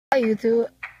Hi YouTube,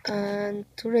 and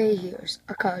today here's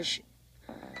Akash.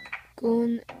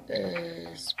 Kun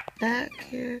is back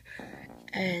here,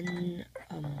 and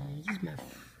he's my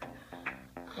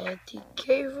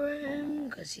TK for him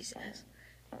because he says,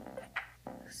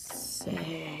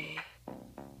 say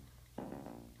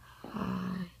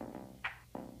hi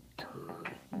to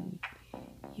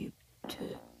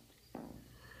YouTube.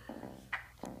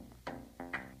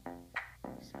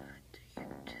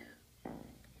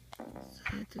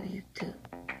 Say to YouTube.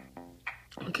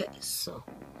 Okay, so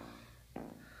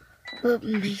let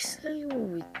me say what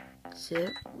we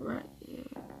did right here.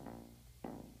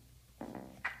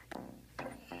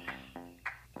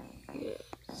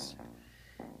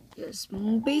 Yes,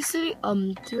 basically,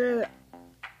 we're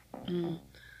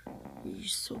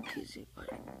showcasing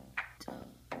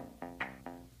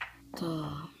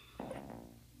the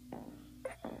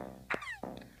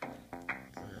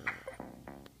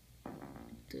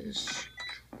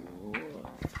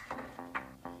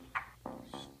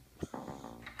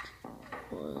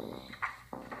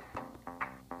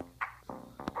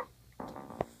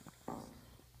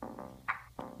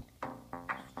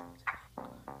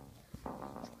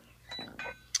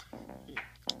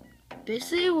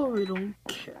basically what we don't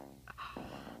care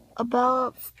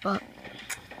about, but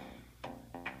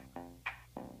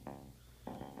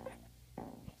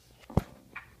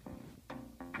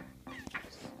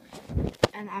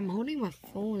and I'm holding my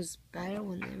phone is better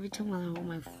when every time I hold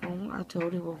my phone I have to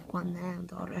hold it with one hand,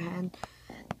 the other hand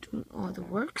doing all the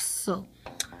work. So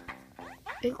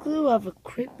basically we have a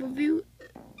quick review.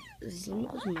 As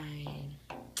long as my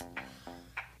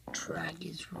drag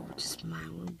is rolled, which is my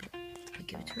one, but I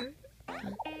give it to her.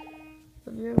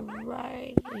 But we're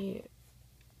right here,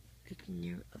 looking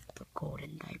near of the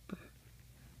golden diaper.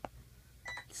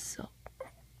 So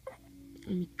let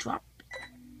me drop it.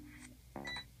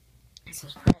 It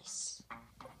says rice.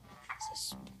 It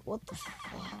says, what the fuck?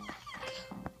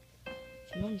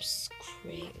 Your mom's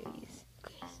crazy,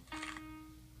 guys.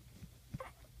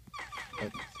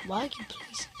 Like, why you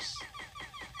places?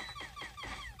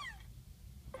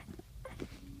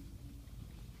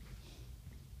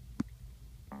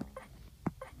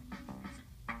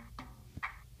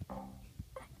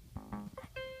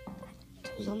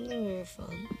 Do something very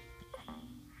fun.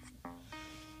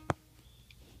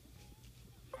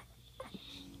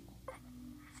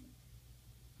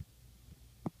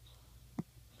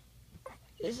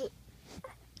 Is it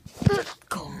the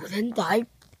golden diaper?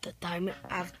 The diamond?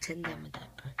 I have 10 diamond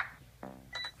diaper.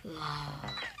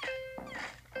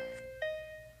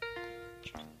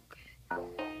 Okay.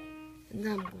 And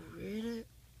then I'm gonna read it.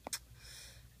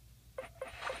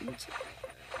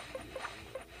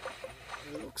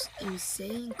 It looks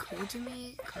insane cool to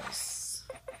me because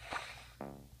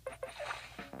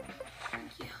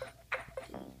yeah,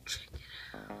 and check it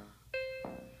out.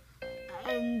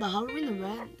 And the Halloween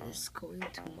event is going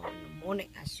tomorrow in the morning,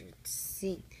 as you've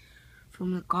seen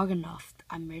from the Garganoff.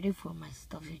 I'm ready for my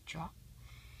stuff to drop.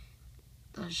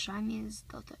 The shiniest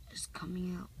stuff that is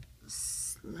coming out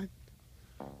is like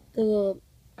the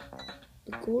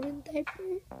golden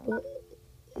diaper, but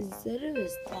instead of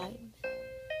his diamond.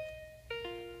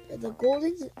 The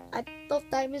golden, I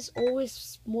thought diamond is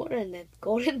always more than that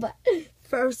golden, but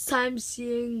first time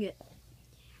seeing it.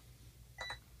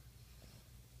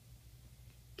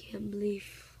 Can't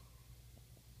believe.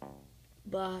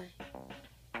 Bye.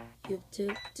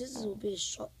 YouTube. This will be a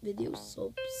short video,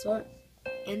 so sorry.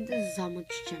 And this is how much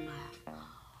gem I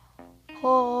have.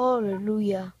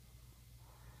 Hallelujah.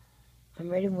 I'm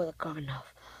ready for the Garganoff.